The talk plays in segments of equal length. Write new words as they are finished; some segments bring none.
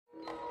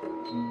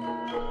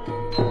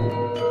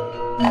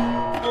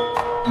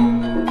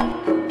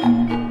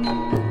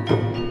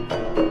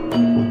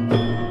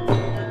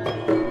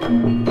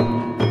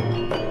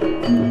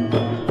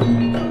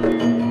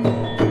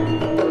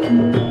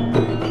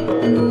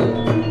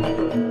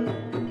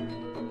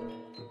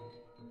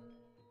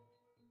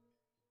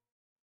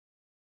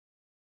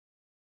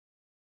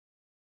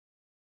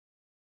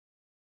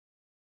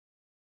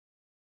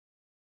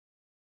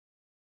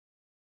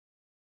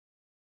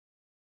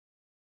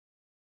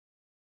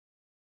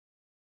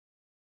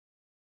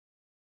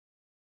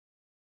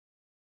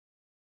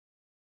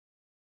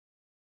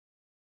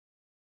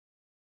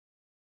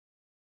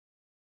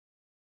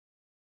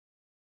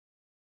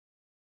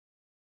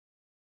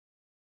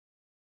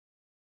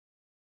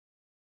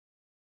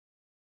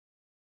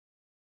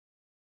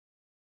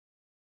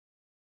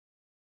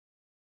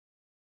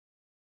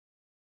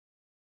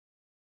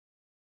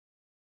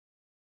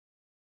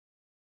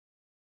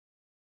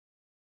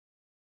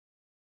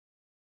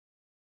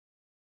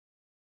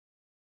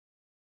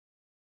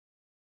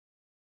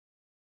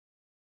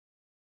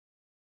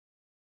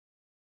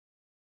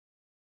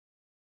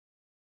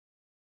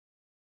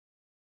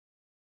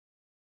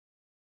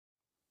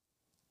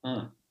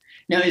Huh.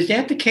 Now, is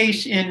that the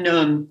case in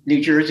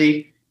New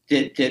Jersey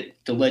that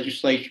the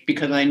legislature?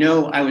 Because I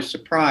know I was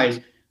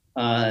surprised.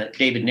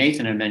 David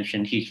Nathan, I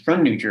mentioned, he's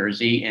from New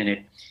Jersey,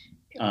 and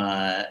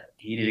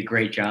he did a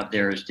great job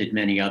there, as did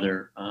many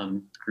other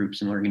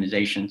groups and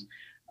organizations,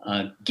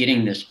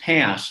 getting this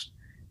passed.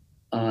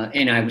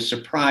 And I was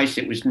surprised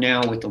it was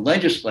now with the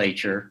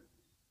legislature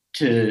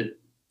to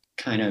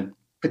kind of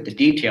put the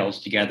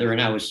details together,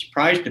 and I was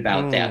surprised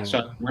about that. So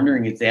I'm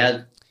wondering if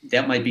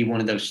that might be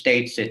one of those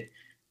states that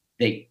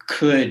they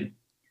could.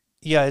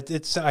 Yeah,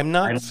 it's. I'm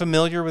not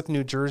familiar with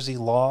New Jersey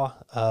law,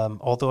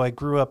 although I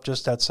grew up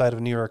just outside of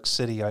New York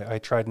City. I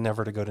tried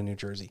never to go to New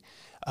Jersey.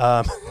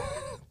 Um,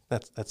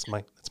 that's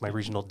my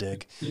regional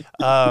dig.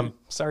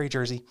 Sorry,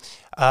 Jersey.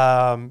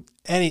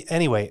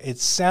 Anyway, it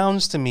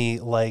sounds to me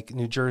like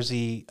New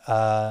Jersey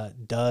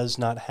does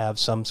not have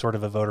some sort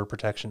of a voter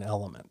protection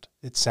element.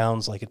 It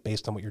sounds like it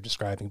based on what you're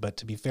describing. But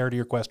to be fair to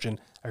your question,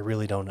 I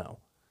really don't know.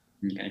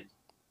 Okay.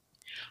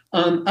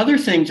 Other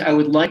things I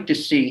would like to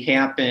see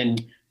happen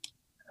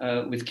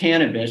with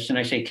cannabis, and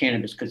I say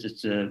cannabis because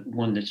it's the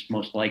one that's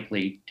most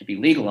likely to be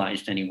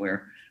legalized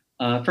anywhere.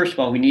 First of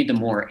all, we need the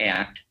MORE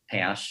Act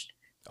passed.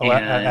 Oh,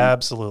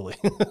 absolutely,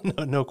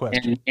 no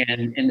question.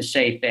 And the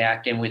SAFE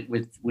Act, and with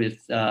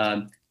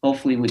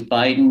hopefully with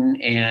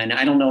Biden, and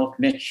I don't know if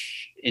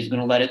Mitch is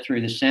going to let it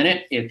through the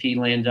Senate. If he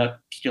lands up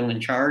still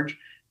in charge,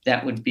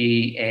 that would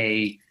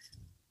be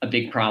a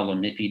big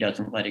problem if he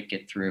doesn't let it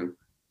get through.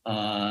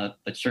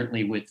 But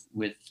certainly with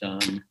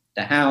the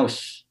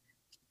House,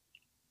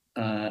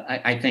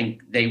 I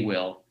think they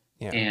will.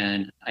 Yeah.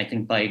 And I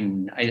think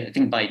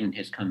Biden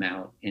has come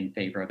out in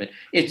favor of it.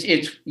 It's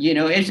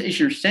as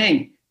you're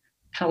saying,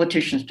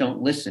 politicians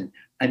don't listen.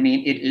 I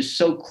mean, it is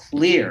so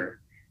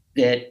clear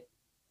that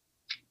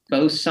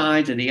both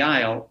sides of the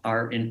aisle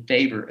are in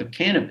favor of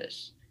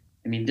cannabis.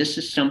 I mean, this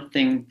is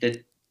something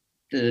that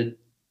the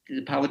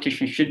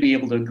politicians should be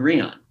able to agree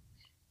on,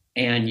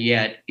 and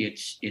yet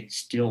it's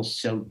still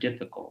so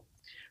difficult.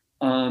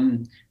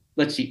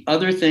 Let's see,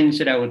 other things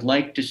that I would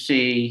like to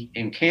see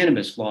in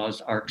cannabis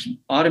laws are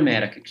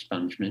automatic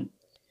expungement.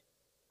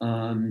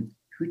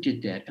 Who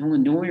did that?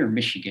 Illinois or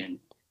Michigan?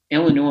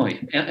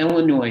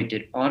 Illinois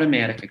did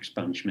automatic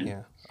expungement.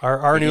 Yeah,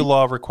 our new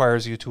law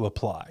requires you to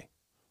apply.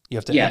 You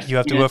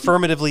have to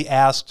affirmatively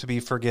ask to be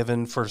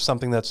forgiven for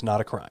something that's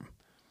not a crime.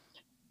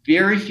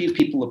 Very few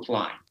people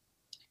apply.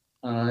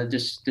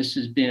 This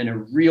has been a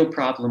real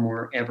problem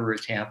wherever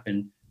it's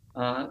happened.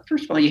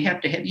 First of all, you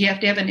have to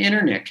have an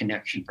internet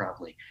connection,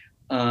 probably.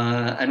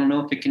 I don't know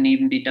if it can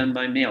even be done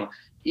by mail.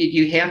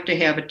 You have to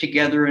have it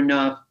together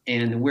enough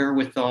and the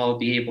wherewithal,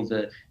 be able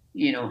to,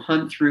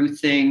 hunt through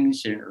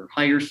things or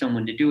hire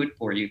someone to do it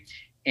for you.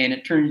 And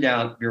it turns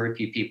out very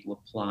few people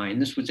apply.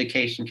 And this was a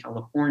case in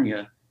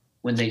California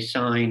when they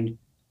signed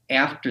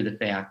after the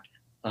fact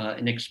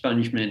an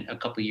expungement a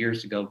couple of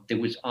years ago that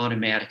was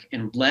automatic,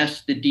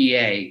 unless the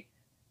DA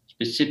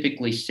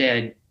specifically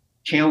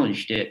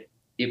challenged it,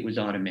 it was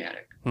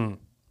automatic.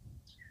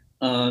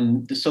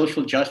 The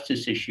social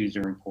justice issues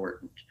are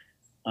important.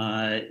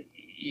 That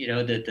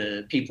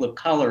the people of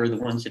color are the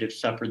ones that have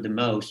suffered the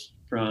most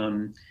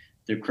from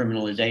the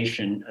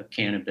criminalization of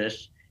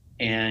cannabis,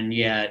 and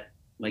yet,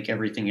 like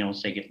everything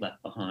else, they get left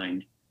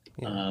behind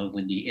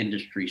when the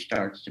industry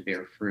starts to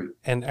bear fruit.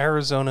 And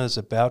Arizona is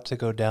about to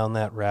go down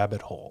that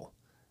rabbit hole.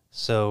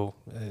 So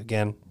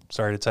again,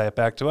 sorry to tie it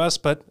back to us,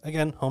 but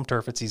again, home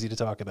turf, it's easy to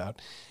talk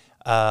about.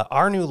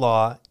 Our new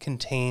law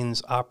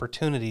contains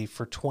opportunity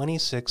for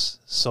 26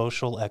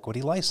 social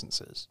equity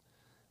licenses.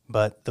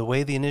 But the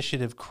way the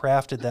initiative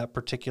crafted that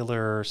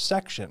particular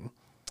section,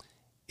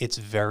 it's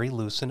very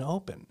loose and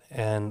open.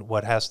 And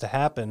what has to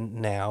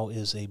happen now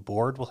is a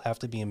board will have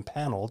to be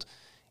impaneled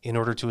in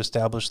order to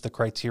establish the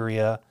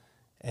criteria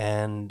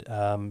and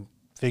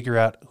figure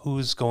out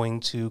who's going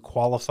to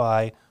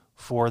qualify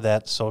for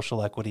that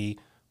social equity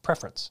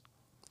preference.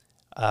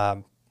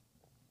 Um,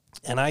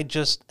 and I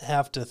just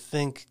have to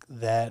think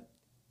that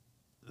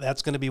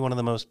that's going to be one of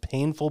the most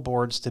painful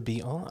boards to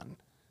be on,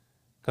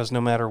 because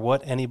no matter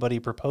what anybody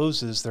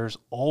proposes, there's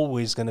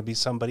always going to be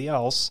somebody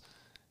else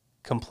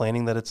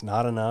complaining that it's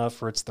not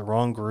enough, or it's the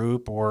wrong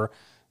group, or,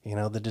 you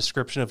know, the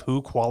description of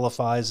who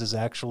qualifies is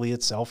actually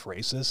itself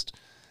racist.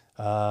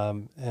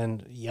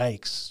 And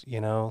yikes,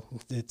 you know,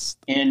 it's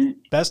And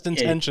best it,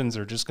 intentions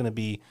are just going to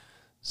be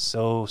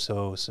so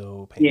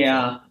painful.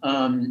 yeah,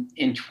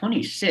 in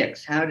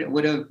 26,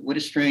 what a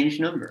strange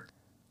number.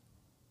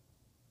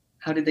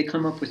 How did they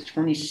come up with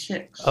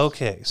 26?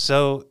 Okay,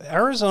 so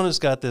Arizona's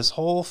got this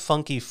whole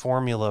funky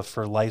formula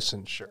for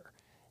licensure,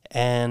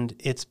 and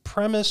it's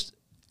premised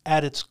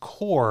at its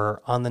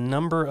core on the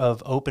number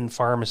of open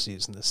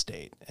pharmacies in the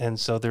state. And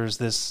so there's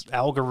this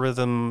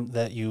algorithm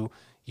that you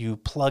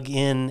plug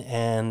in,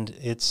 and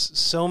it's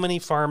so many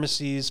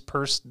pharmacies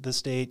per the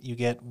state, you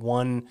get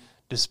one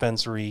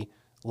dispensary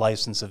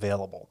license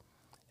available.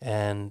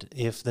 And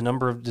if the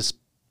number of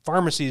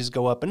pharmacies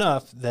go up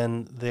enough,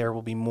 then there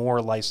will be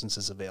more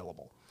licenses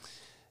available.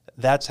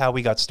 That's how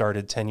we got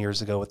started 10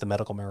 years ago with the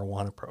medical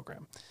marijuana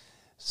program.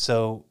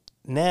 So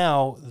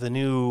now the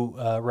new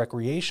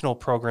recreational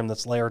program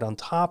that's layered on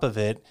top of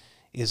it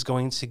is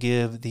going to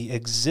give the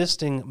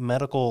existing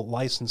medical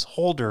license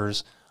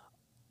holders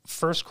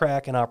first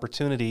crack an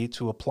opportunity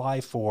to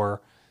apply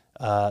for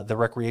the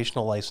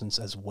recreational license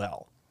as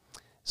well.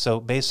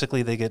 So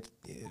basically they get,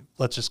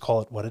 let's just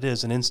call it what it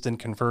is, an instant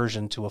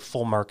conversion to a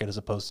full market as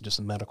opposed to just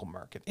a medical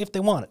market. If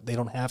they want it, they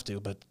don't have to,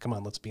 but come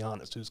on, let's be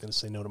honest. Who's going to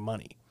say no to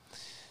money?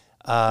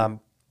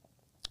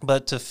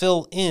 But to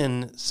fill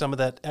in some of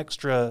that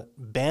extra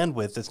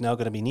bandwidth that's now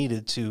going to be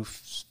needed to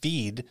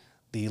feed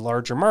the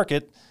larger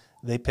market,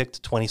 they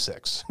picked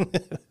 26.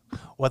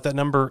 What that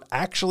number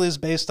actually is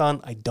based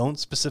on, I don't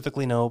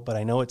specifically know, but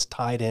I know it's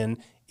tied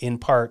in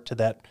part to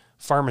that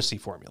pharmacy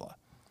formula.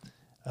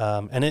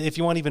 And if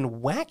you want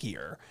even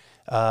wackier,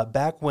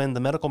 back when the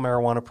medical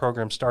marijuana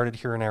program started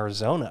here in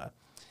Arizona,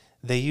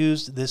 they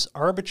used this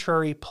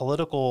arbitrary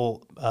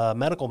political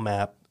medical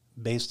map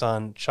based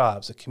on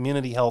CHOBS, a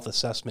community health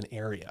assessment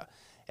area.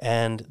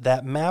 And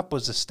that map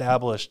was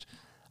established,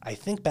 I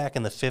think, back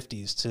in the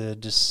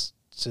 50s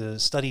to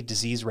study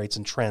disease rates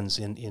and trends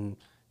in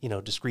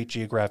discrete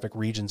geographic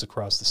regions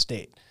across the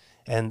state.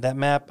 And that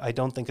map, I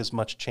don't think, has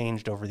much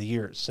changed over the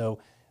years. So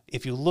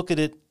if you look at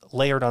it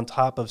layered on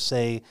top of,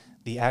 say,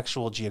 the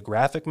actual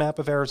geographic map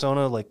of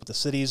Arizona, like with the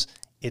cities,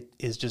 it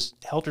is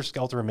just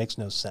helter-skelter and makes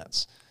no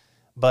sense.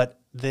 But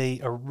the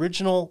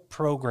original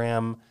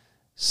program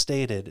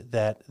stated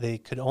that they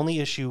could only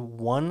issue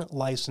one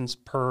license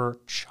per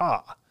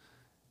CHA.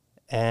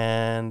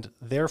 And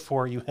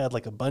therefore, you had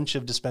like a bunch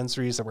of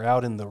dispensaries that were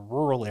out in the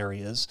rural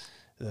areas,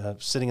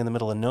 sitting in the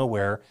middle of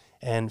nowhere,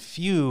 and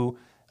few,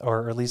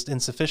 or at least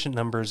insufficient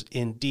numbers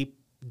in deep,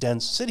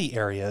 dense city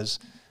areas,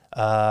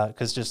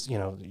 because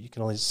you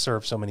can only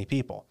serve so many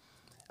people.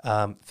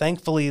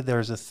 Thankfully,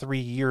 there's a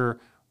 3-year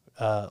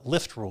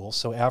lift rule.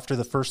 So after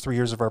the first 3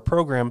 years of our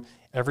program,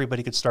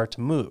 everybody could start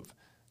to move.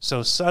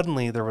 So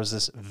suddenly there was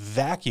this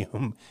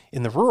vacuum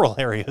in the rural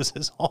areas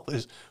as all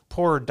these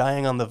poor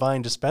dying on the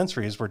vine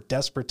dispensaries were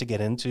desperate to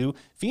get into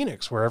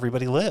Phoenix, where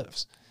everybody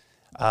lives.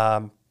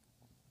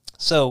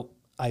 So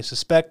I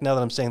suspect, now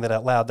that I'm saying that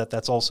out loud, that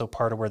that's also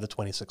part of where the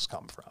 26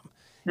 come from,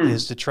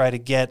 is to try to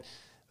get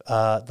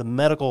the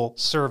medical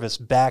service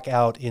back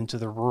out into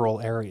the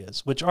rural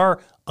areas, which are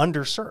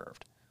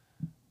underserved.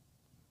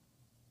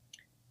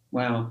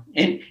 Wow.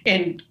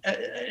 And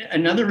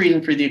another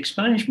reason for the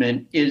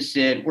expungement is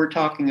that we're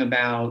talking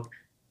about,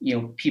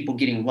 people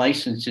getting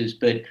licenses,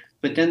 but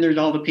then there's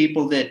all the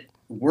people that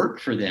work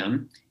for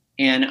them.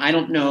 And I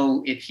don't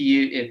know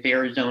if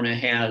Arizona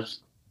has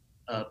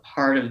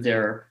part of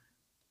their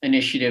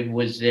initiative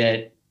was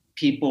that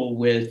people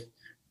with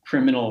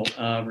criminal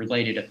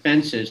related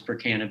offenses for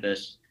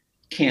cannabis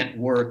can't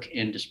work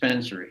in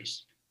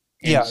dispensaries.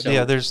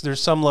 And there's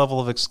some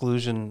level of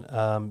exclusion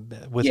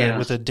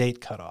with a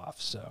date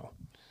cutoff. So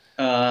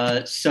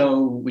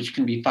which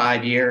can be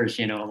 5 years,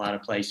 a lot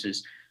of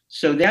places.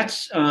 So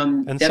that's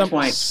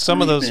why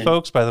some of those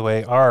folks, by the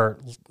way, are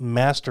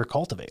master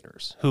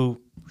cultivators who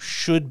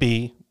should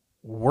be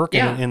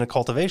working in a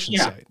cultivation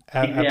site.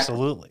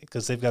 Absolutely,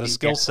 because they've got a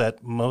skill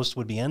set most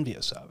would be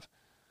envious of.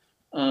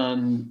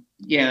 And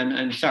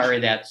I'm sorry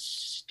that's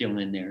still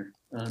in there.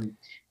 And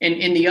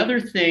the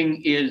other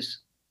thing is,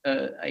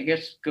 I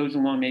guess goes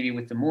along maybe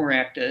with the MORE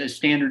Act,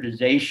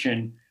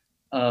 standardization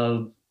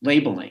of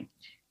labeling.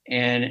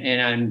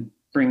 And I'm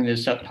bringing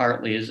this up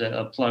partly as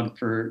a plug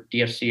for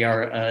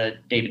DFCR.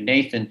 David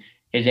Nathan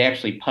has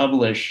actually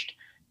published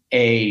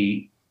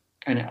a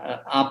kind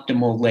of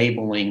optimal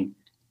labeling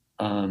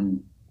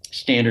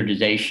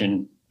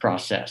standardization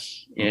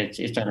process.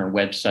 It's on our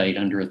website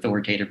under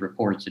authoritative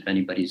reports if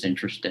anybody's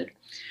interested.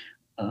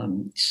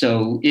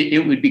 So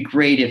it would be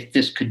great if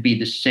this could be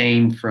the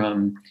same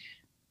from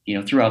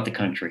throughout the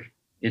country.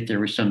 if there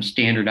was some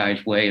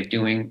standardized way of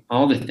doing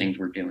all the things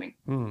we're doing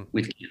Hmm.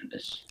 with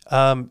cannabis.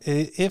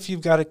 If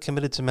you've got it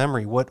committed to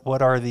memory,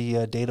 what are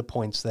the data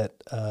points that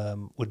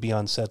would be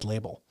on said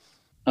label?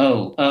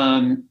 Oh,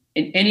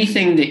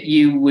 anything that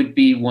you would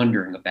be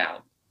wondering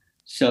about.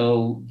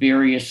 So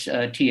various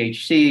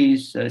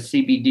THCs,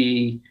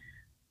 CBD,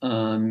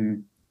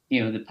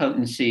 the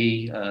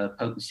potency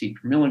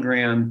per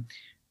milligram.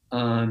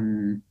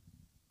 Um,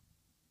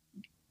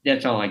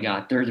 that's all I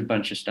got. There's a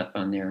bunch of stuff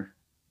on there.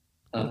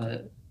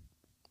 Okay.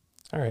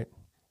 All right.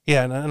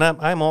 Yeah, and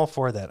I'm all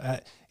for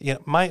that.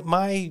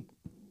 My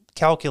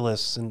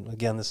calculus, and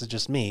again, this is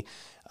just me.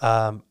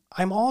 I'm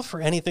all for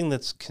anything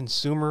that's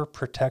consumer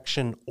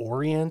protection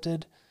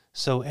oriented.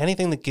 So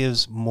anything that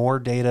gives more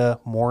data,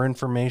 more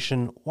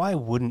information, why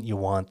wouldn't you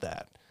want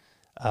that?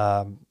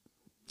 Um,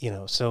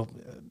 so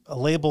a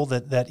label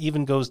that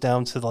even goes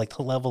down to like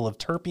the level of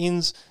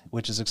terpenes,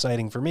 which is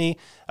exciting for me.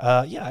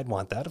 Yeah, I'd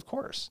want that, of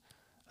course.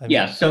 I mean,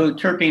 Yeah, so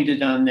terpenes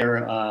is on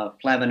there,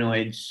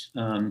 flavonoids.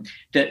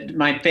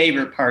 My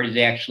favorite part is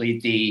actually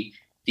the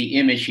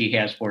image he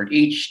has for it.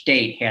 Each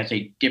state has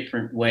a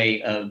different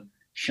way of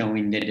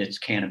showing that it's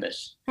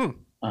cannabis, hmm,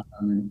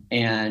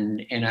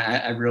 and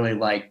I really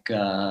like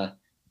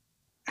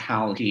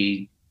how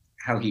he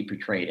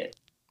portrayed it.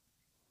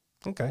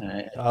 okay.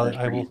 It was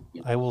I pretty.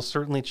 will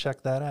certainly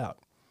check that out.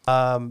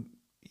 Um,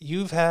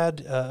 you've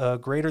had a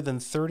greater than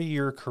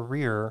 30-year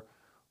career.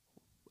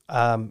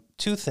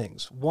 Two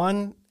things.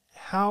 One,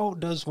 how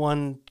does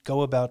one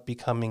go about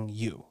becoming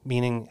you?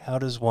 Meaning, how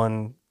does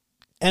one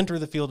enter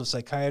the field of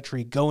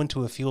psychiatry, go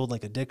into a field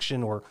like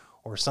addiction or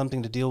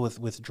something to deal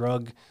with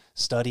drug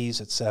studies,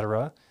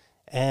 etc.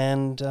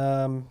 And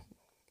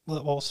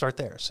we'll start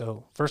there.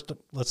 So first,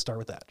 let's start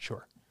with that.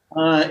 Sure.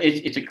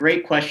 It's a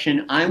great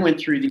question. I went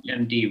through the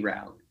MD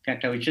route. In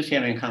fact, I was just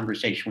having a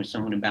conversation with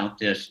someone about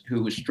this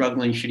who was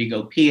struggling. Should he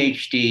go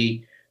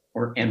PhD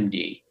or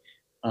MD?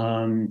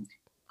 Um,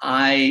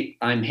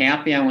 I'm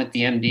happy I went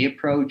the MD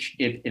approach.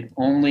 If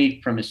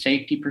only from a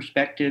safety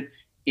perspective,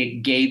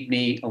 it gave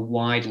me a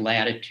wide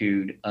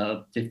latitude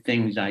of the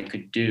things I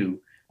could do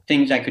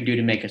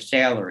to make a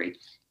salary.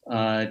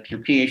 If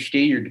you're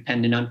PhD, you're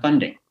dependent on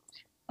funding,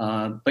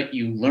 but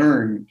you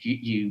learn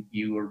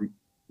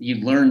you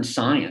learn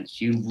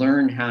science, you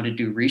learn how to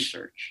do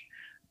research,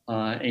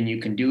 and you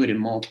can do it in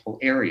multiple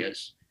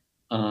areas.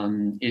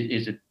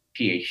 Is a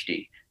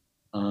PhD.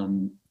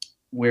 Um,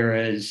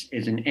 Whereas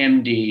as an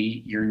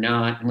MD, you're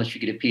not, unless you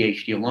get a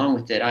PhD along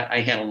with it.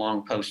 I had a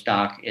long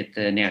postdoc at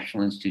the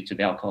National Institutes of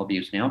Alcohol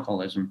Abuse and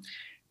Alcoholism.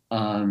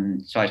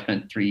 So I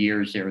spent 3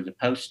 years there as a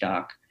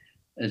postdoc,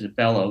 as a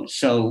fellow.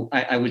 So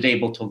I was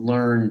able to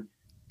learn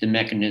the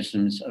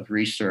mechanisms of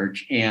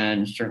research.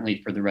 And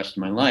certainly for the rest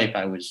of my life,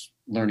 I was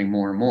learning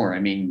more and more. I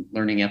mean,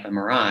 learning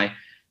fMRI,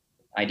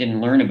 I didn't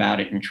learn about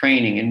it in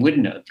training and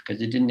wouldn't have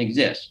because it didn't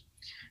exist.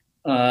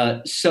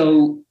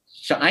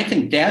 So I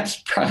think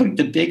that's probably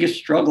the biggest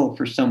struggle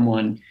for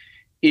someone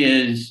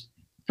is,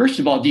 first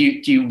of all,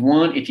 if you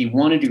want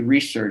to do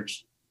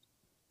research,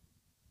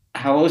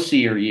 how OC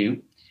are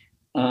you?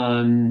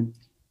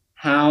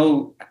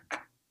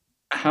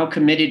 How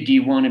committed do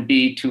you want to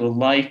be to a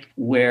life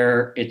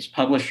where it's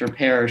publish or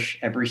perish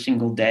every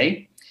single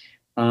day?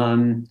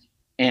 And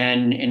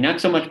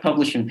not so much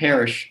publish and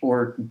perish,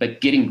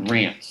 but getting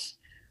grants.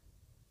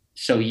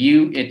 So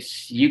you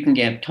can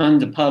get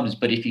tons of pubs,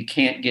 but if you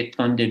can't get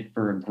funded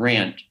for a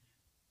grant,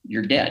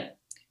 you're dead.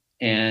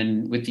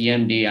 And with the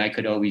MD, I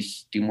could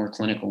always do more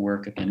clinical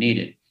work if I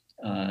needed,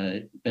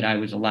 but I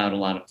was allowed a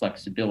lot of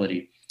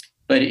flexibility.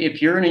 But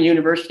if you're in a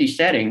university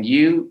setting,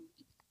 you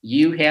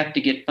have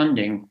to get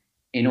funding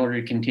in order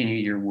to continue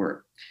your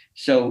work.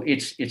 So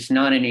it's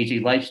not an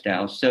easy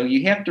lifestyle. So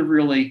you have to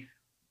really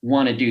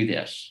want to do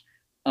this.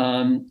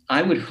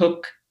 I would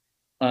hook.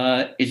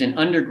 As an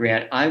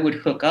undergrad, I would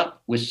hook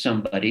up with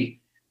somebody,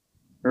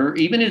 or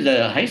even as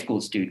a high school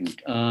student,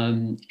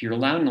 if you're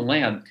allowed in the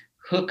lab,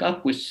 hook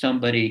up with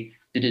somebody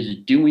that is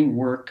doing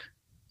work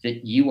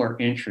that you are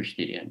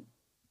interested in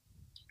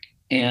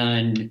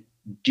and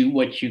do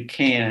what you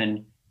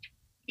can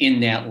in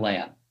that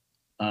lab,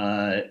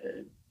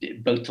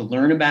 both to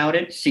learn about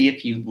it, see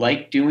if you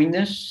like doing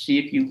this, see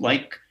if you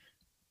like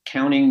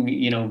counting,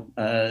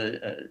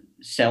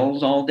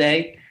 cells all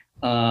day,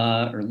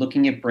 or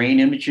looking at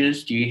brain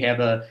images. Do you have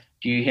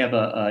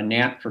a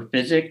knack for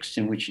physics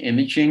in which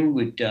imaging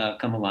would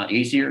come a lot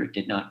easier? It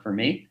did not for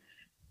me.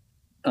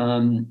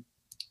 So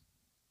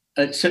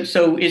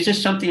is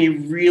this something you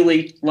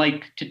really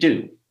like to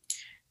do?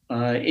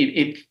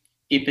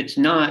 If it's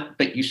not,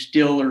 but you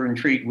still are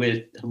intrigued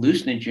with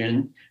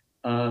hallucinogen,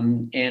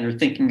 and are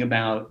thinking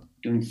about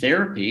doing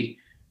therapy,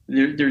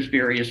 there's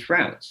various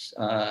routes.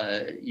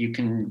 You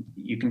can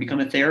become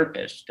a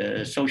therapist,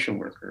 a social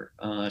worker,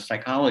 a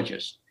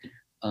psychologist.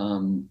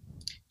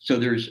 So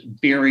there's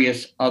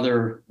various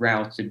other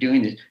routes of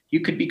doing this. You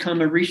could become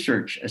a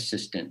research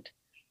assistant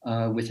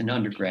with an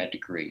undergrad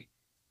degree.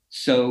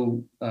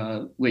 So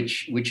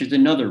which is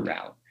another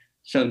route.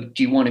 So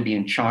do you want to be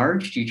in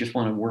charge? Do you just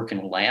want to work in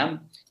a lab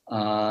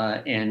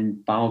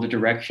and follow the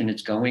direction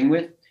it's going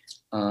with?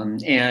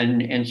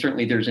 And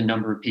certainly there's a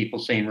number of people,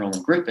 say in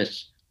Roland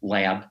Griffith's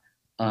lab,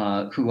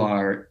 who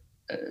are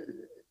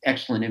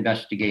excellent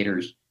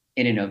investigators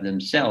in and of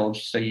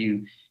themselves. So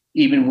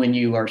even when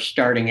you are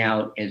starting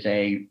out as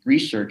a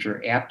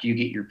researcher, after you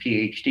get your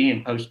PhD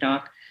and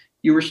postdoc,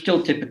 you are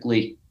still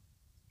typically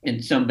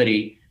in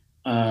somebody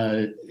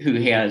who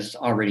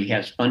already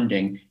has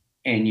funding,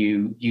 and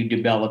you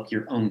develop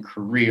your own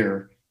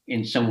career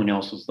in someone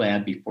else's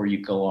lab before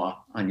you go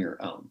off on your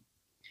own.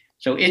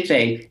 So it's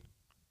a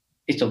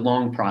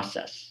long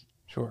process.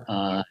 Sure.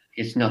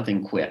 It's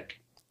nothing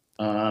quick.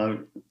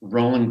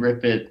 Roland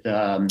Griffith,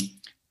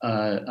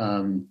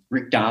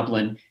 Rick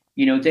Doblin,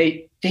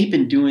 they've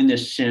been doing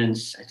this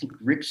since, I think,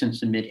 Rick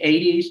since the mid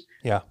 80s.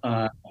 Yeah.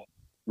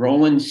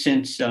 Roland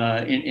since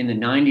in the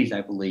 90s,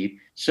 I believe.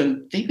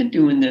 So they've been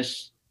doing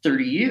this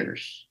 30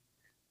 years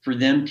for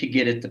them to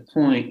get at the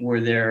point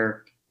where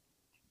they're,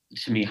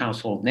 to me,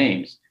 household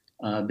names,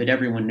 but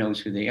everyone knows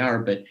who they are.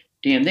 But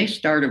damn, they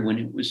started when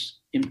it was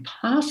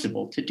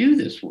impossible to do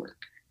this work.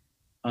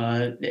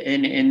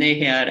 And they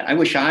had, I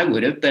wish I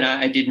would have, but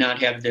I did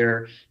not have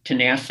their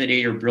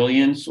tenacity or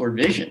brilliance or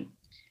vision.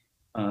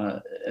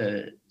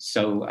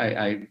 So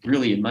I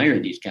really admire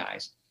these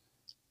guys.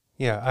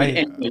 Yeah,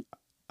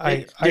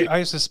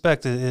 I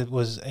suspect that it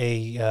was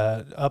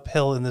a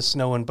uphill in the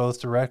snow in both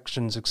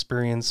directions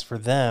experience for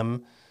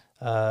them.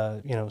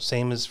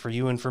 Same as for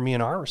you and for me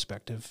in our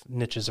respective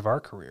niches of our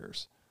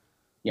careers.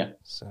 Yeah.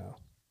 So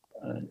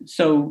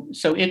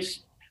it's,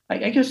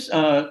 I guess,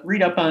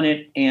 read up on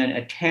it and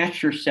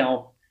attach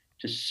yourself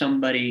to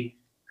somebody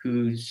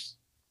who's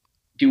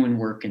doing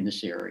work in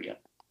this area.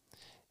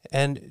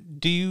 And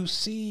do you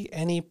see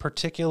any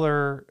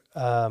particular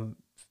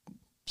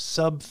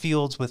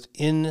subfields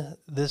within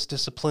this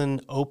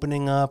discipline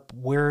opening up?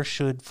 Where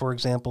should, for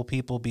example,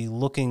 people be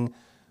looking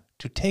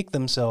to take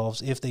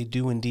themselves if they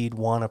do indeed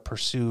want to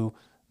pursue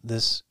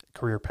this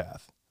career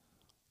path?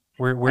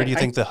 Where do you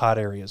think the hot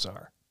areas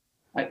are?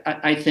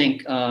 I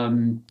think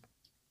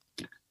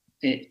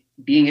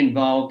being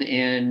involved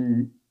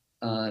in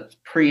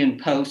pre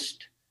and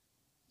post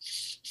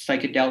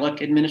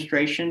psychedelic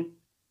administration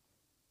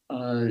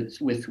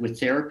with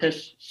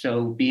therapists.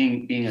 So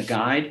being a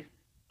guide,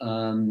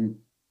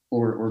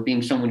 or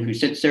being someone who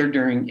sits there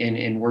during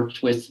and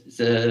works with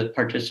the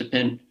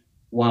participant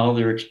while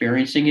they're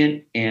experiencing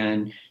it,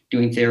 and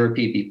doing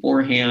therapy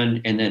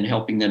beforehand and then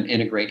helping them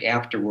integrate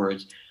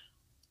afterwards.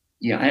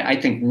 Yeah, I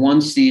think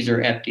once these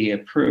are FDA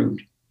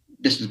approved,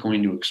 this is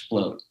going to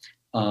explode.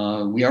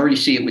 We already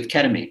see it with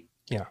ketamine.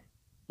 Yeah.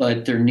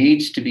 But there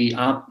needs to be,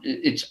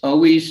 it's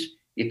always,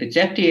 if it's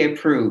FDA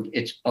approved,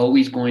 it's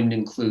always going to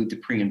include the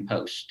pre and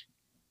post.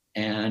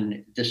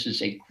 And this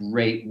is a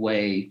great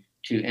way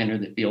to enter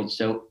the field.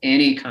 So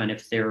any kind of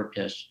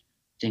therapist,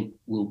 I think,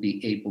 will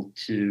be able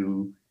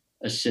to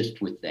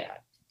assist with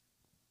that.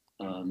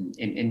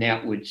 And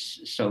that would,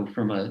 so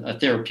from a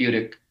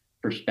therapeutic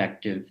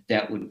perspective,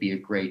 that would be a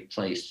great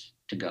place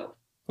to go.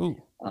 Ooh.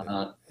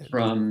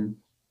 From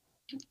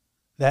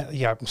that,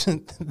 yeah,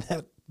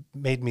 that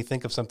made me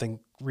think of something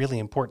really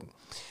important.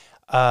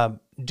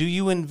 Do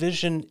you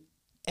envision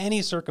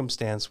any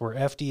circumstance where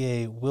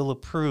FDA will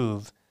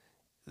approve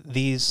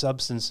these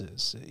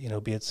substances,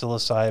 be it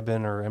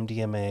psilocybin or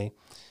MDMA,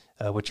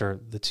 which are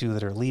the two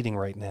that are leading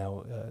right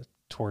now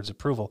towards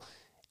approval,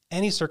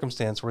 any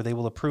circumstance where they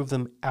will approve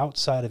them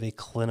outside of a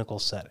clinical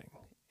setting?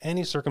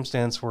 Any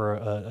circumstance where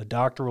a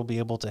doctor will be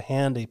able to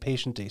hand a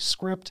patient a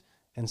script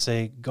and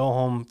say, go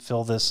home,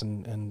 fill this,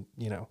 and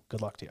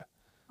good luck to you?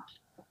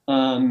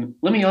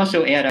 Let me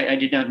also add, I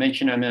did not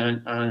mention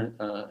I'm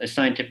a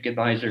scientific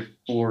advisor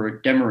for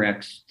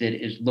Demorex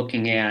that is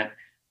looking at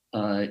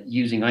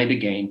using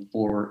Ibogaine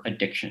for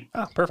addiction.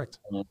 Ah, perfect.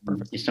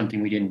 It's something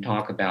we didn't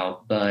talk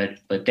about, but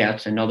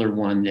that's another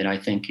one that I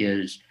think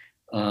is,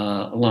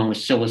 along with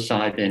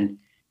psilocybin,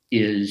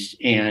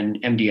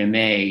 and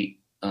MDMA,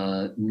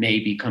 may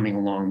be coming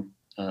along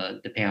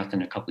the path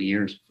in a couple of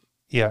years.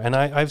 Yeah, and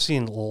I've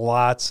seen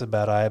lots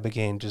about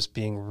Ibogaine just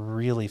being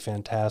really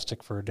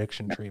fantastic for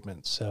addiction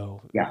treatment.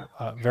 So yeah,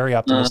 very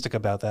optimistic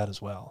about that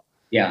as well.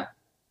 Yeah.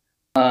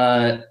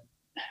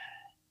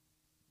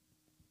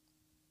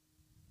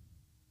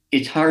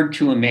 It's hard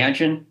to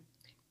imagine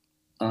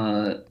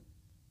because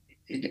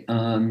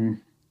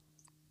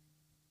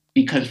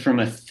from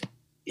a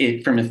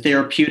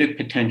therapeutic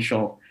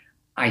potential,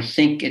 I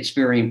think it's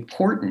very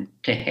important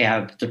to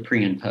have the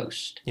pre and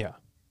post. Yeah.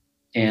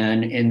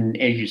 And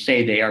as you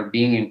say, they are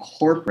being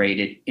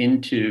incorporated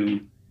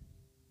into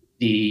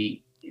the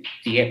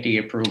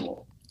FDA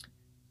approval.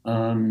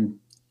 But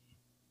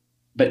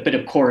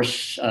of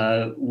course,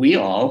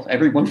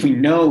 everyone we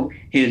know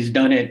has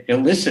done it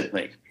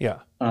illicitly. Yeah.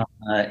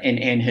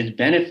 And has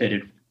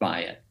benefited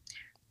by it.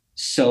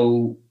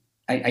 So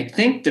I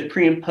think the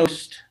pre and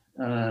post,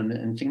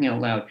 and thinking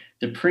out loud,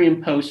 the pre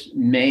and post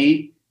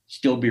may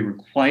still be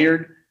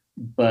required,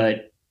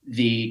 but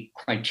the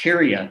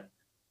criteria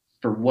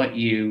for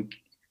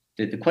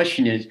the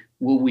question is,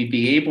 will we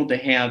be able to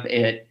have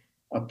it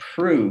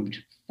approved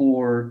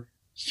for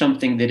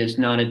something that is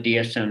not a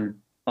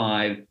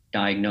DSM-5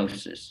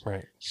 diagnosis.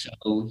 Right.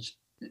 So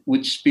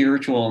would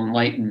spiritual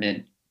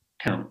enlightenment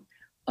count?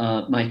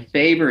 My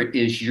favorite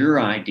is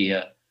your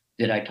idea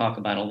that I talk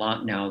about a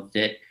lot now,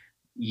 that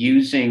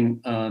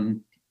using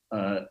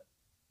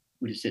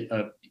what is it?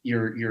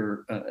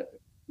 Your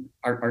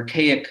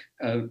archaic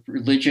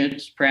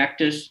religious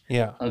practice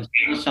Yeah. of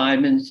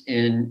psilocybins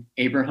in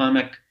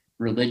Abrahamic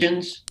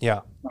religions,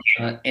 Yeah.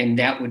 and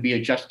that would be a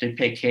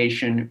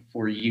justification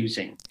for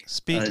using.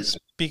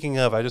 Speaking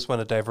of, I just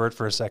want to divert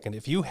for a second.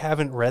 If you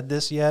haven't read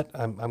this yet,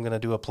 I'm going to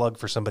do a plug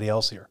for somebody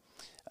else here.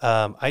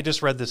 I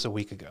just read this a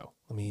week ago.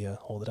 Let me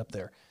hold it up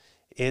there.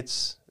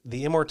 It's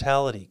The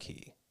Immortality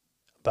Key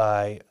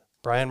by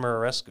Brian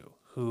Muraresku,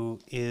 who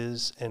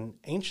is an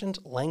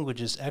ancient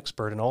languages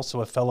expert and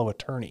also a fellow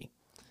attorney.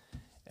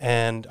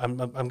 And I'm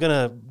going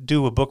to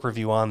do a book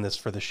review on this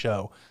for the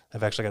show.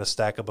 I've actually got a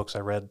stack of books I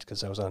read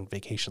because I was on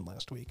vacation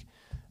last week.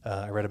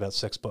 I read about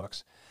 6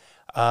 books.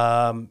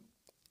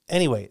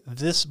 Anyway,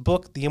 this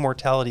book, The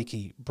Immortality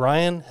Key,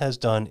 Brian has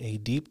done a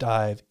deep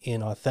dive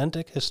in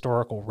authentic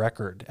historical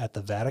record at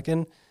the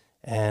Vatican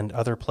and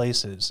other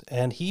places.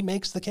 And he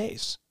makes the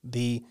case,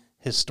 the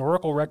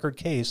historical record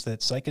case,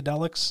 that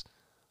psychedelics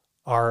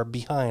are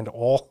behind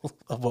all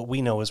of what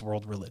we know as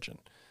world religion.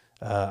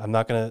 I'm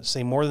not going to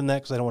say more than that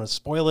because I don't want to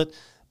spoil it,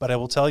 but I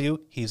will tell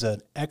you he's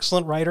an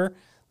excellent writer.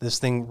 This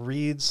thing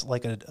reads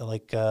like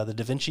the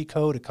Da Vinci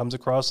Code. It comes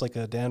across like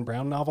a Dan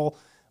Brown novel,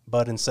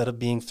 but instead of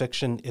being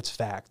fiction, it's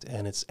fact,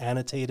 and it's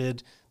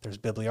annotated. There's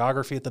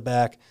bibliography at the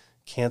back.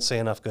 Can't say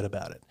enough good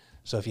about it.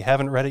 So if you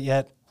haven't read it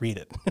yet, read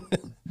it.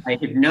 I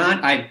have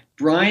not.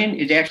 Brian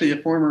is actually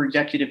the former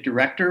executive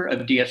director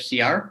of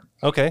DFCR.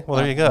 Okay, well,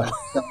 there you go.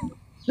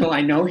 So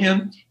I know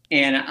him,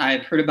 and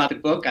I've heard about the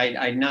book.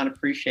 I not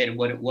appreciated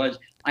what it was.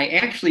 I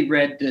actually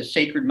read The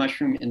Sacred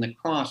Mushroom and the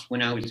Cross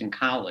when I was in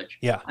college.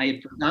 Yeah. I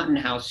had forgotten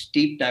how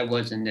steeped I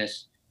was in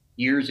this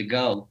years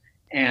ago,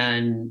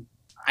 and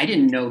I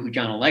didn't know who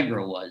John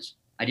Allegro was.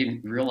 I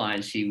didn't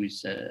realize he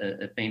was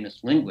a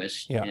famous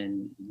linguist, yeah,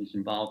 and was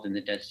involved in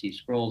the Dead Sea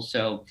Scrolls.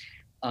 So,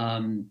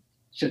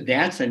 so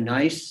that's a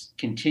nice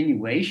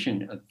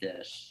continuation of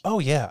this. Oh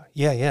yeah.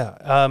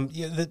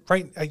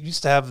 Right. I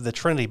used to have the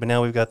Trinity, but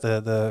now we've got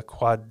the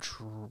quadra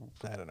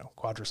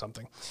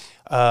something,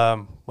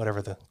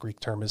 whatever the Greek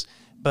term is.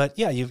 But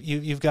yeah,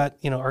 you've got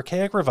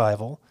archaic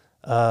revival,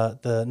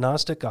 the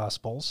Gnostic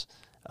Gospels,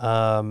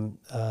 Mushroom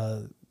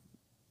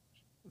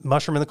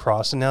and the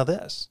Cross, and now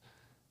this.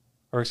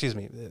 Or excuse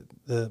me,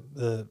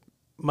 the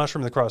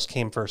Mushroom and the Cross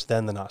came first,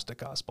 then the Gnostic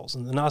Gospels.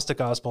 And the Gnostic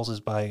Gospels is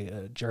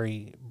by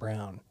Jerry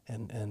Brown.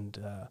 And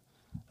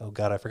oh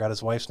God, I forgot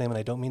his wife's name, and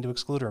I don't mean to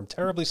exclude her. I'm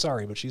terribly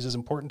sorry, but she's as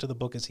important to the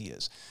book as he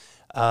is.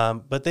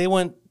 But they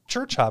went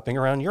church hopping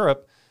around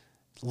Europe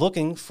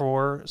looking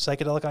for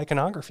psychedelic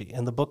iconography.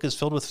 And the book is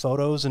filled with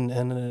photos and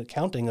an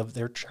accounting of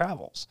their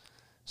travels.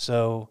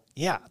 So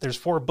yeah, there's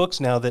 4 books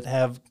now that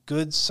have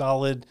good,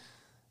 solid,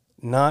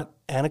 not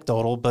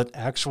anecdotal, but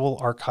actual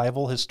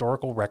archival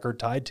historical record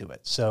tied to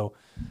it. So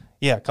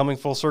yeah, coming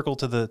full circle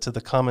to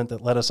the comment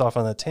that led us off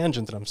on that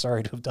tangent, and I'm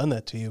sorry to have done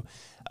that to you.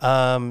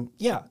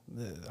 Yeah,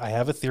 I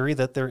have a theory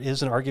that there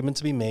is an argument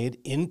to be made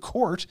in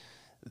court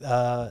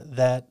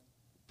that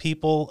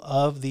people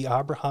of the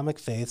Abrahamic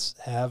faiths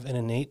have an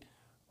innate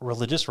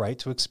religious right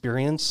to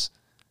experience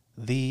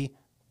the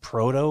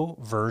proto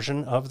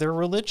version of their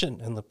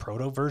religion, and the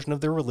proto version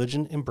of their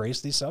religion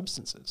embrace these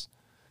substances.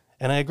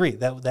 And I agree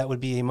that would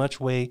be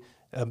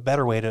a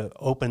better way to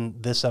open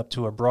this up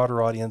to a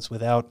broader audience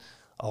without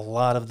a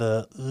lot of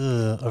the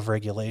of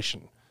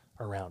regulation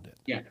around it.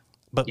 Yeah.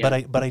 But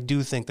I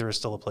do think there is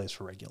still a place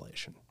for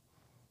regulation.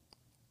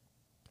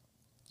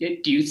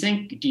 Do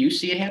you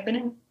see it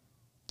happening?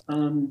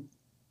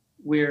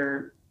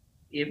 Where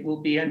it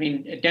will be, I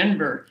mean,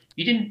 Denver,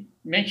 you didn't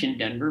mention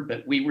Denver,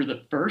 but we were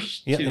the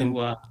first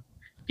to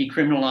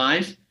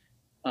decriminalize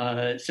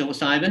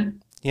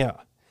psilocybin. Yeah.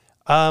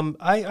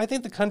 I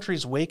think the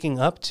country's waking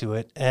up to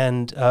it.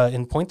 And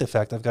in point of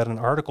fact, I've got an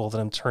article that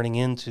I'm turning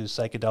into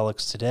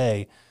Psychedelics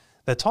Today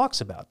that talks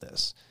about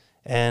this.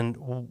 And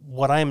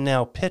what I'm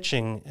now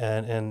pitching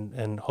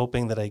and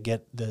hoping that I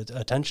get the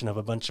attention of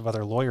a bunch of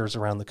other lawyers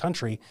around the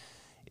country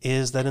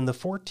is that in the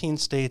 14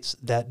 states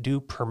that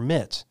do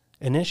permit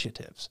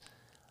initiatives,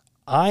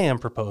 I am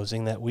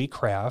proposing that we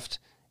craft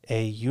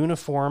a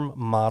uniform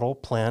model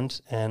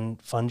plant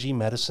and fungi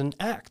medicine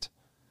act.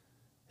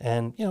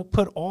 And,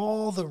 put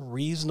all the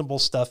reasonable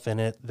stuff in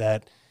it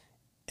that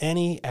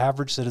any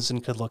average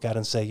citizen could look at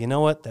and say, you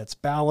know what, that's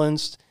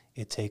balanced,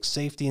 it takes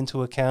safety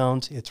into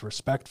account, it's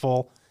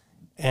respectful,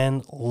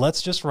 and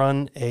let's just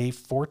run a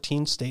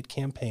 14-state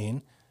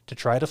campaign to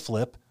try to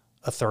flip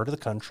a third of the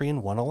country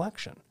in one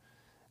election.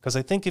 Because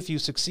I think if you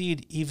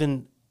succeed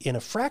even in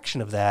a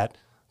fraction of that,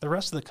 the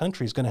rest of the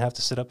country is going to have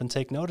to sit up and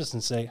take notice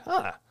and say,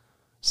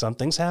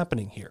 something's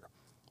happening here.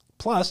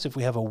 Plus, if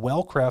we have a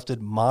well-crafted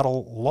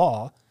model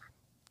law,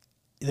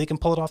 they can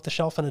pull it off the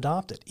shelf and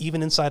adopt it,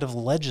 even inside of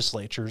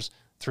legislatures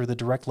through the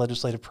direct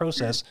legislative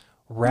process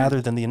rather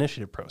than the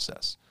initiative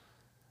process.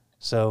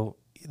 So,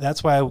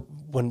 that's why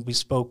when we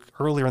spoke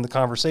earlier in the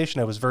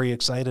conversation, I was very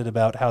excited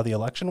about how the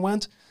election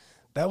went.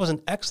 That was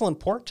an excellent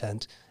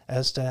portent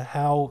as to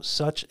how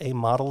such a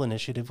model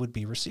initiative would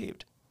be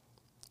received.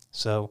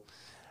 So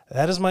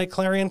that is my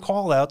clarion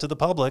call out to the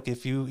public.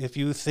 If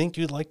you think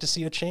you'd like to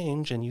see a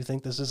change and you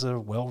think this is a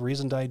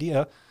well-reasoned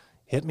idea,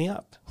 hit me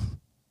up.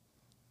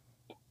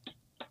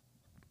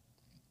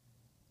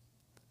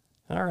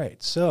 All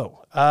right.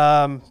 So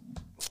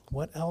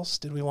what else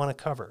did we want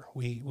to cover?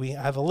 We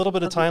have a little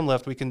bit of time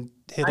left. We can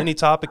hit any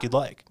topic you'd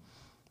like.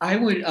 I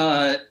would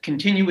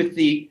continue with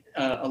the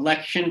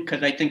election,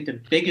 because I think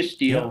the biggest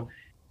deal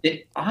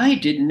that I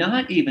did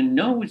not even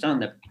know was on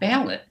the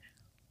ballot,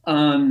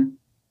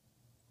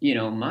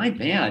 my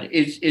bad,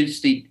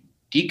 is the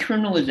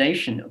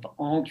decriminalization of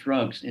all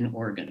drugs in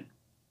Oregon.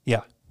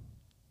 Yeah.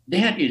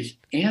 That is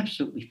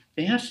absolutely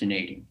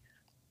fascinating.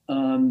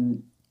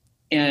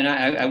 And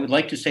I would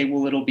like to say,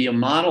 well, it'll be a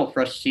model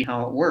for us to see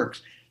how it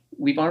works.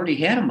 We've already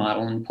had a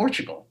model in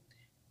Portugal.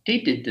 They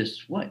did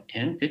this,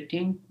 10,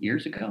 15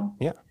 years ago?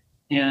 Yeah.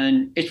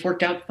 And it's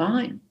worked out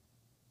fine.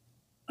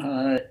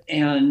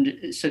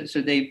 And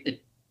so they've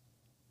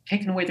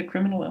taken away the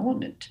criminal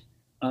element.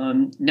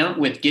 Not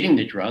with getting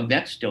the drug,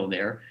 that's still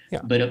there,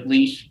 but at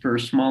least for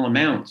small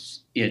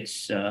amounts,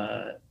 it's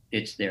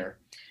there.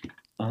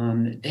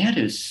 That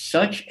is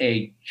such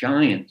a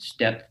giant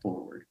step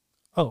forward.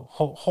 Oh,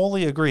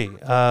 wholly agree.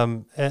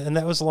 And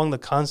that was along the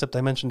concept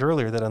I mentioned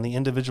earlier, that on the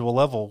individual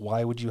level,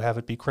 why would you have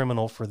it be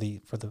criminal for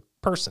the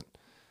person?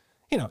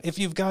 If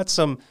you've got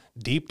some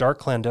deep, dark,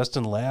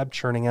 clandestine lab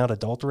churning out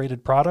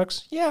adulterated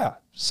products,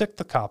 sick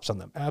the cops on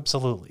them.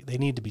 Absolutely. They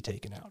need to be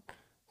taken out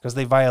because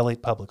they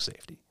violate public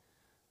safety.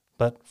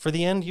 But for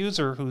the end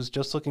user who's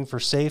just looking for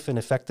safe and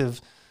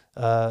effective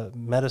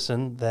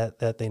medicine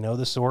that they know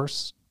the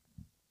source,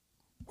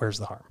 where's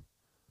the harm?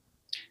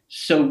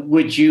 So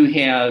would you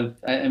have,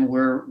 and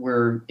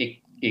where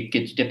it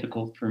gets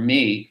difficult for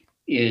me,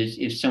 is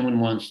if someone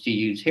wants to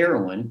use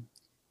heroin,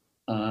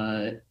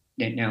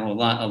 now a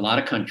lot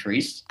of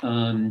countries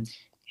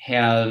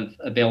have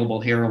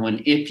available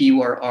heroin if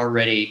you are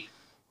already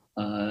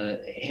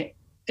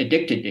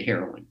addicted to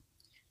heroin.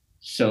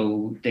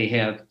 So they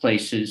have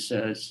places,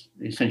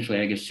 essentially,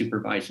 I guess,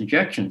 supervised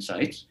injection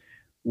sites,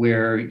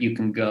 where you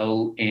can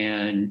go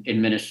and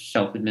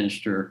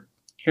self-administer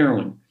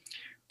heroin.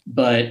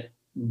 But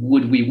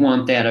would we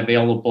want that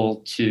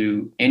available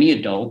to any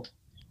adult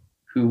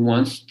who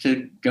wants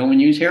to go and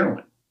use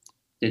heroin?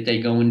 Did they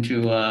go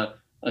into a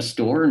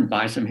store and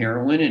buy some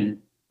heroin and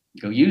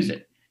go use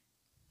it?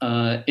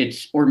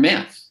 Or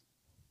meth.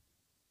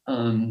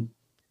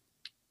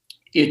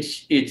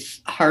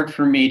 It's hard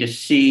for me to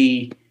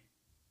see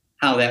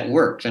how that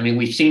works. I mean,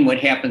 we've seen what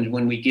happens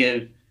when we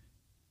give,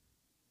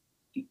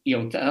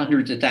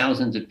 hundreds of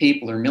thousands of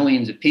people or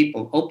millions of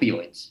people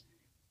opioids.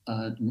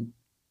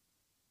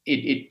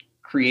 It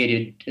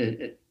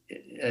created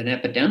an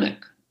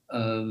epidemic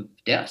of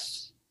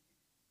deaths,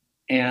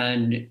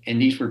 and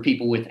these were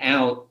people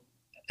without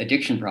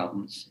addiction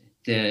problems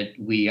that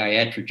we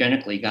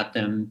iatrogenically got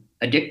them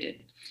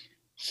addicted.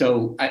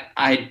 So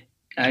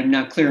I'm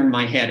not clear in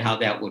my head how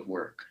that would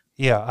work.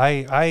 Yeah,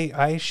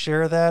 I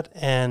share that,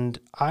 and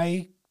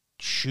I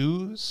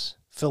choose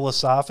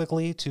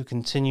philosophically to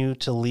continue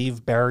to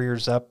leave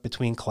barriers up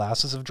between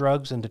classes of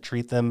drugs and to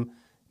treat them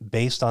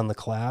based on the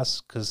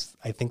class, because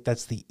I think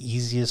that's the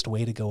easiest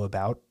way to go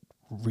about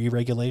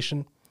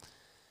re-regulation.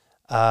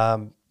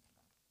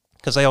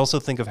 Because I also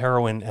think of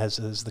heroin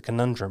as the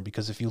conundrum,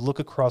 because if you look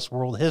across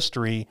world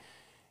history,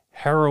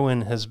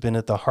 heroin has been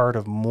at the heart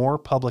of more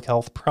public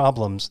health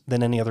problems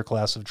than any other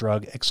class of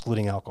drug,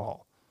 excluding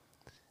alcohol.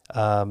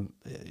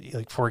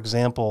 Like, for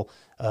example,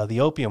 the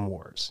Opium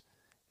Wars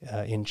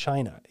in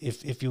China.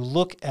 If you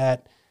look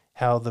at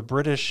how the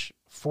British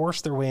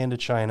forced their way into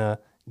China,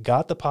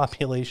 got the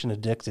population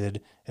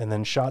addicted, and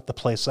then shot the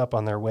place up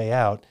on their way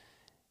out,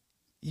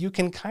 you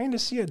can kind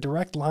of see a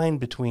direct line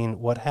between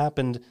what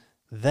happened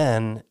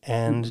then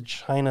and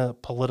China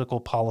political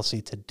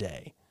policy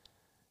today.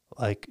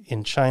 Like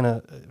in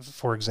China,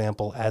 for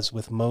example, as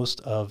with most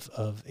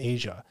of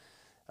Asia,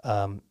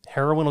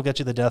 heroin will get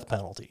you the death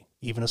penalty,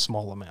 even a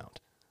small amount.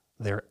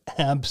 They're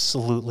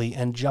absolutely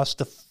and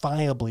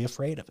justifiably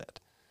afraid of it.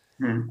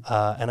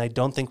 And I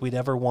don't think we'd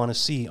ever want to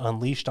see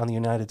unleashed on the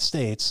United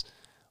States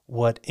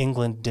what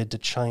England did to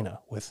China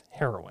with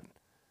heroin.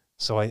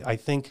 So I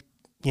think,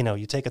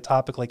 you take a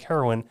topic like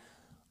heroin,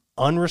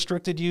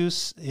 unrestricted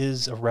use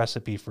is a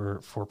recipe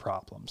for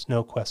problems,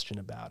 no question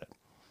about it.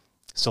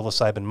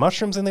 Psilocybin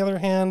mushrooms, on the other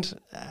hand,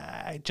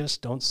 I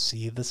just don't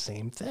see the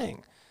same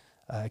thing.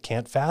 I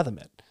can't fathom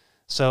it.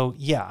 So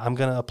yeah, I'm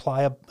going to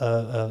apply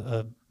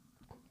a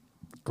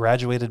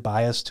graduated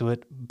bias to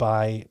it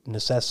by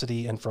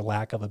necessity and for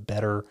lack of a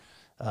better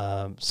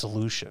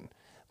solution.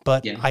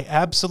 But I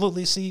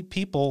absolutely see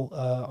people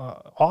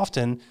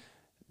often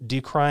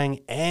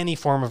decrying any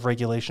form of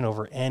regulation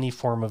over any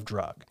form of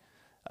drug.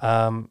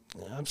 I'm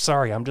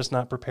sorry, I'm just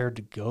not prepared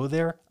to go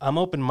there. I'm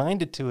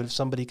open-minded to it if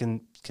somebody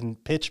can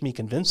pitch me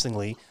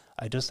convincingly.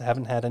 I just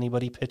haven't had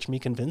anybody pitch me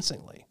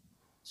convincingly.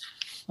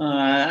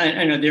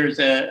 I know there's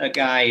a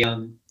guy,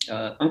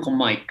 Uncle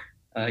Mike.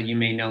 You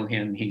may know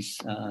him. He's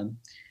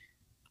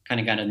kind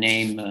of got a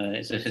name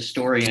as a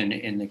historian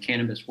in the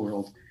cannabis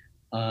world,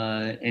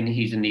 and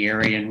he's in the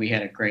area. And we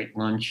had a great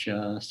lunch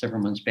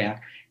several months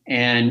back.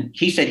 And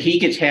he said he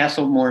gets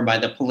hassled more by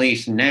the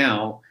police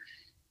now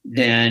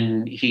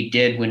than he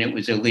did when it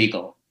was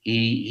illegal.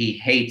 He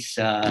hates.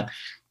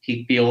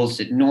 He feels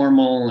that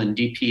NORML and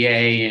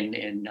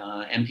DPA and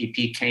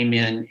MPP came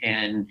in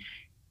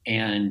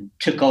and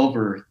took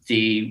over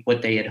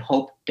what they had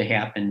hoped to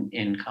happen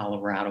in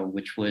Colorado,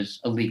 which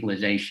was a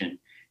legalization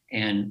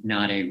and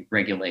not a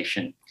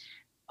regulation.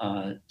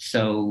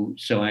 So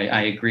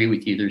I agree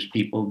with you. There's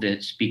people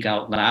that speak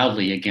out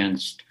loudly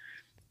against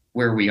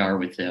where we are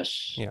with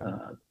this. Yeah.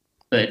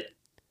 But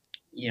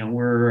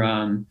we're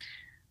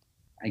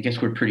I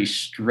guess we're pretty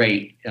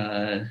straight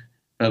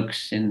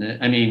folks I'm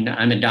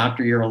a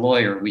doctor, you're a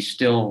lawyer. We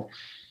still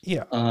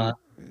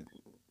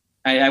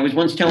I was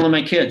once telling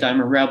my kids I'm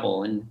a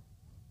rebel, and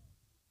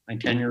my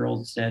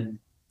 10-year-old said,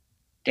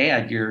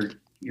 "Dad, you're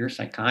a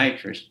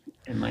psychiatrist."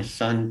 And my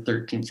son,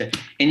 13, said,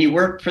 "And you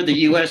work for the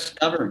U.S.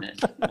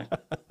 government."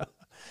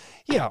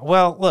 Yeah,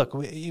 well, look,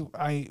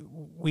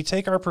 we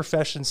take our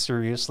profession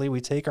seriously. We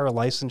take our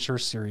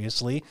licensure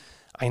seriously.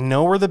 I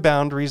know where the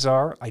boundaries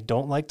are. I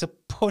don't like to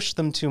push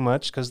them too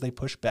much because they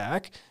push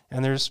back,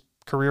 and there's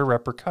career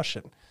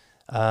repercussion.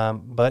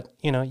 But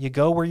you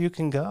go where you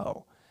can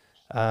go.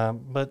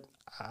 But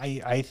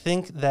I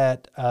think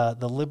that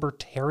the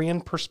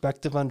libertarian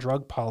perspective on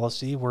drug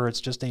policy, where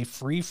it's just a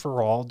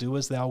free-for-all, do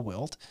as thou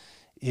wilt,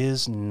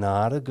 is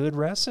not a good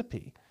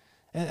recipe.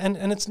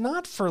 And it's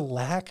not for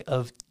lack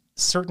of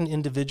certain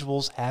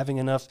individuals having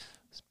enough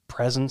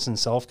presence and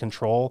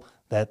self-control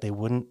that they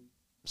wouldn't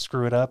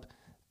screw it up.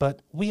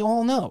 But we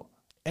all know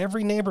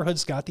every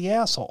neighborhood's got the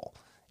asshole.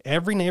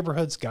 Every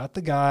neighborhood's got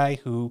the guy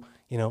who,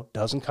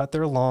 doesn't cut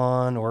their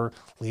lawn or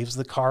leaves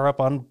the car up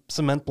on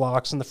cement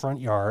blocks in the front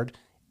yard.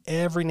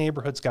 Every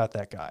neighborhood's got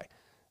that guy.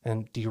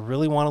 And do you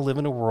really want to live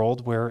in a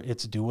world where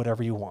it's do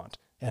whatever you want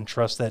and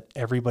trust that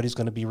everybody's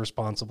going to be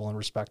responsible and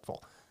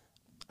respectful?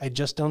 I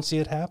just don't see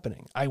it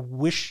happening. I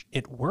wish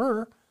it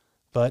were,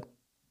 but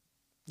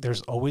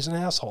there's always an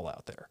asshole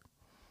out there.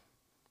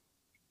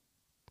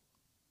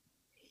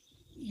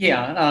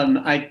 Yeah,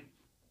 I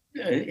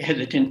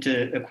hesitant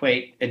to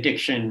equate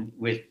addiction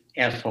with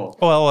asshole.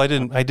 Well, I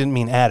didn't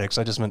mean addicts.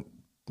 I just meant,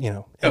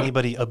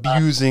 anybody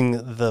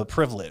abusing the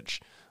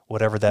privilege,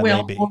 whatever that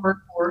may be.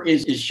 Or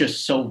is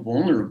just so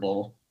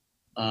vulnerable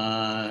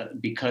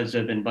because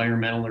of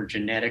environmental or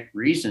genetic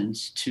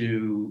reasons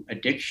to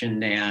addiction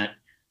that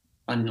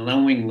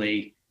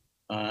unknowingly,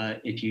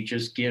 if you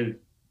just give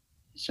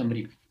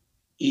somebody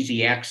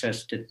easy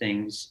access to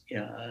things,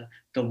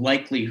 the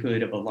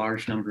likelihood of a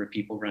large number of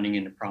people running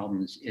into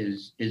problems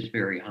is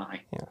very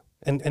high. Yeah.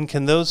 And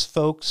can those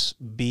folks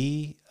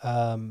be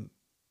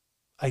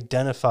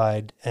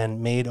identified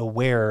and made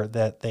aware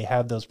that they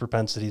have those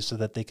propensities so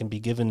that they can be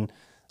given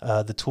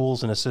the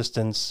tools and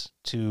assistance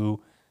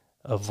to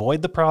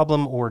avoid the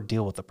problem or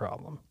deal with the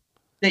problem?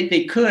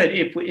 They could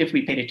if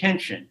we paid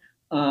attention.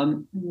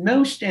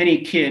 Most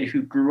any kid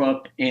who grew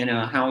up in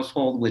a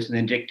household with an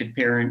addicted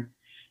parent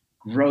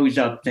grows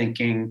up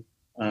thinking,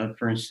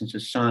 for instance, a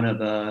son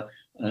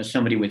of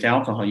somebody with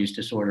alcohol use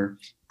disorder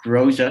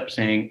grows up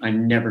saying,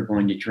 "I'm never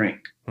going to drink."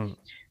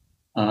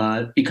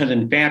 Because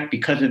in fact,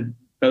 because of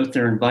both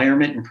their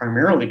environment and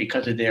primarily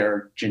because of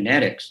their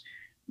genetics,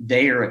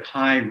 they are at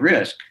high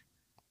risk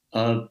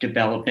of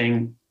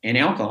developing an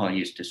alcohol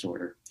use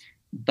disorder.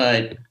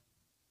 But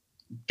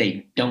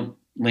they don't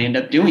land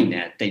up doing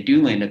that. They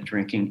do land up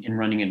drinking and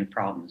running into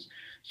problems.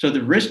 So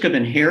the risk of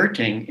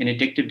inheriting an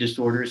addictive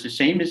disorder is the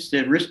same as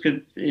the risk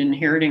of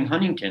inheriting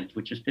Huntington's,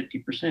 which is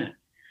 50%.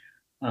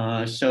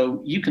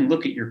 So you can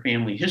look at your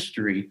family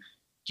history.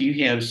 Do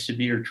you have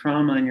severe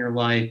trauma in your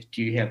life?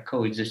 Do you have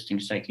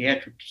coexisting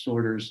psychiatric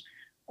disorders?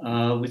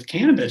 With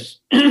cannabis,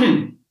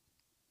 if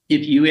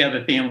you have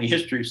a family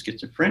history of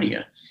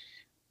schizophrenia,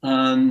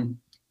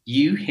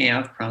 you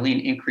have probably an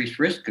increased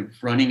risk of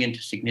running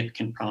into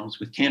significant problems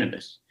with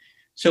cannabis.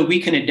 So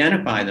we can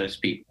identify those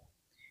people.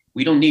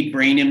 We don't need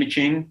brain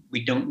imaging.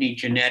 We don't need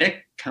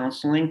genetic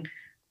counseling.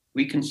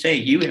 We can say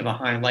you have a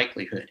high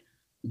likelihood.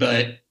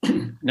 But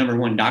number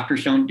one,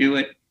 doctors don't do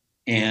it.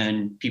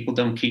 And people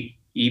don't teach,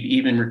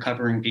 even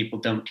recovering people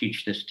don't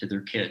teach this to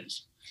their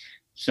kids.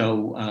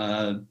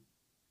 So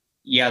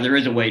yeah, there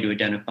is a way to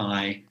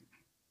identify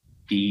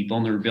the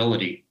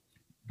vulnerability.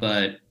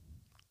 But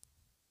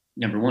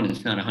number one,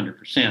 it's not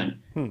 100%.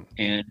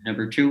 And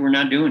number two, we're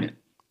not doing it.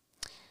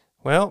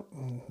 Well,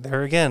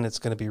 there again, it's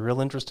going to be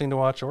real interesting to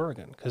watch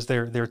Oregon because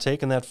they're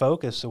taking that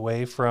focus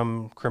away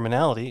from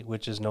criminality,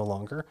 which is no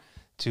longer,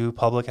 to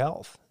public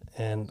health,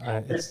 and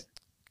it's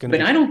going to.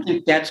 But I don't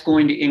think that's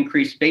going to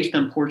increase. Based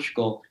on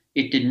Portugal,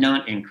 it did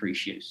not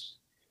increase use.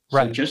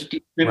 Right. So just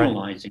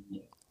decriminalizing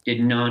it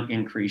did not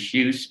increase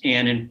use,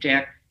 and in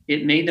fact,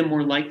 it made them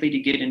more likely to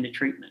get into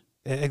treatment.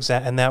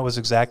 Exactly, and that was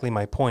exactly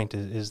my point.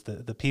 Is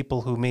the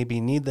people who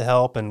maybe need the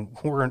help and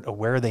weren't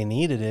aware they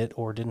needed it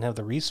or didn't have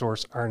the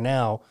resource are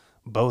now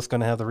both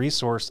going to have the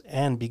resource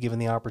and be given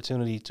the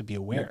opportunity to be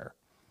aware.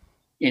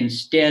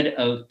 Instead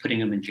of putting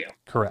them in jail.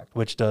 Correct,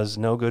 which does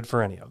no good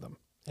for any of them.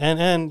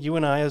 And you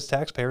and I as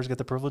taxpayers get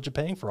the privilege of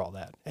paying for all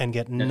that and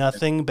get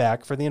nothing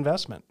back for the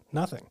investment.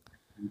 Nothing.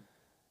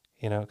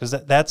 You know, because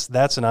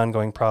that's an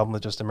ongoing problem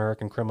with just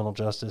American criminal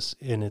justice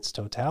in its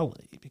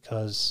totality,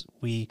 because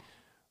we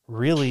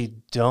really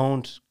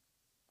don't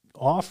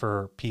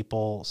offer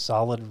people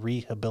solid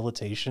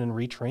rehabilitation and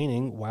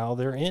retraining while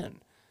they're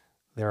in.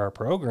 There are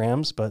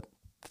programs, but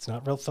it's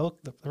not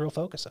the real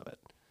focus of it.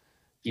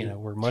 Yeah. You know,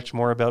 we're much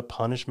more about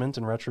punishment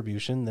and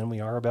retribution than we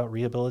are about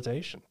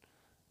rehabilitation.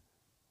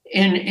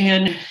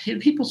 And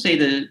people say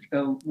the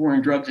war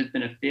on drugs has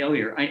been a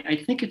failure.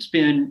 I think it's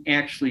been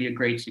actually a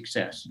great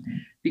success,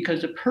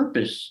 because the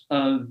purpose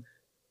of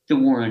the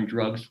war on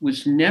drugs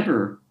was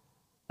never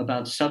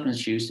about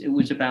substance use. It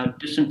was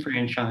about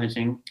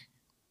disenfranchising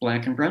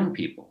Black and brown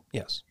people.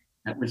 Yes.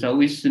 That was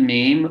always the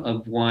meme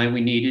of why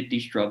we needed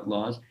these drug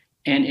laws.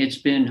 And it's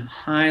been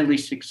highly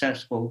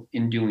successful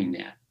in doing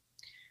that.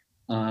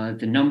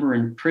 The number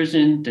in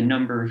prison, the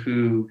number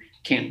who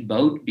can't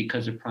vote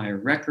because of prior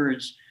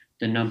records,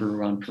 the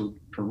number on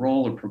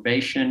parole or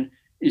probation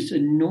is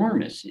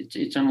enormous.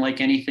 It's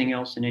unlike anything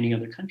else in any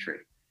other country.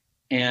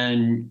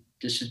 And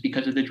this is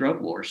because of the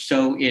drug war.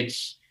 So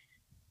it's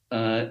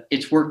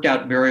worked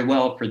out very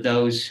well for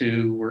those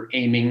who were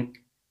aiming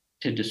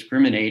to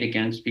discriminate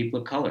against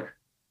people of color.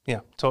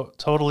 Yeah,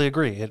 totally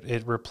agree.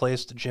 It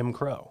replaced Jim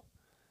Crow.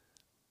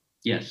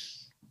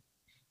 Yes.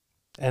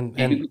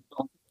 And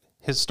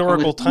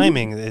historical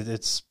timing,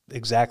 it's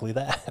exactly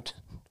that,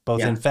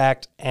 both in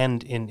fact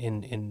and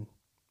in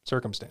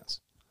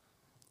circumstance.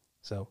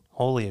 So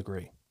wholly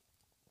agree.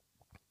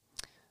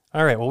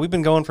 All right. Well, we've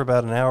been going for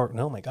about an hour.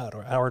 Oh my God,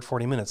 an hour and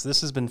 40 minutes.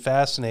 This has been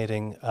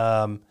fascinating.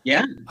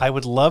 Yeah. I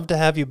would love to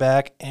have you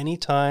back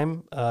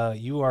anytime.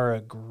 You are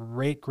a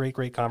great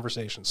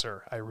conversation,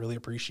 sir. I really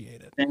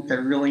appreciate it. Thanks. I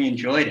really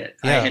enjoyed it.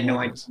 Yeah, I had no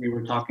idea we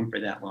were talking for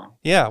that long.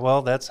 Yeah.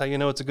 Well, that's how you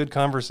know it's a good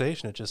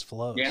conversation. It just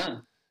flows. Yeah.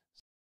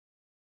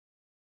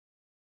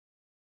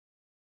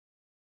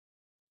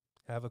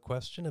 Have a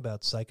question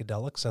about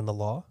psychedelics and the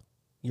law?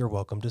 You're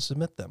welcome to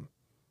submit them.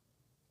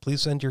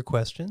 Please send your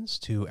questions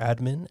to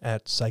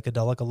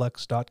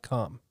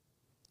admin@psychedelicalex.com.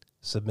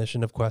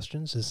 Submission of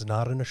questions is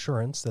not an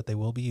assurance that they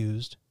will be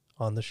used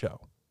on the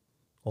show.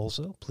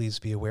 Also, please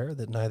be aware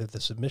that neither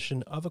the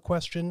submission of a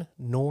question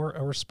nor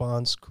a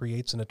response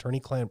creates an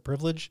attorney-client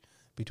privilege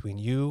between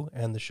you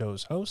and the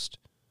show's host,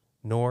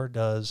 nor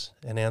does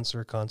an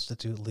answer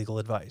constitute legal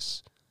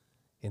advice.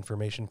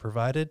 Information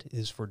provided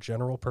is for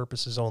general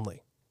purposes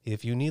only.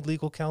 If you need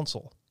legal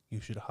counsel,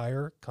 you should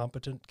hire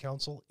competent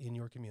counsel in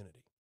your community.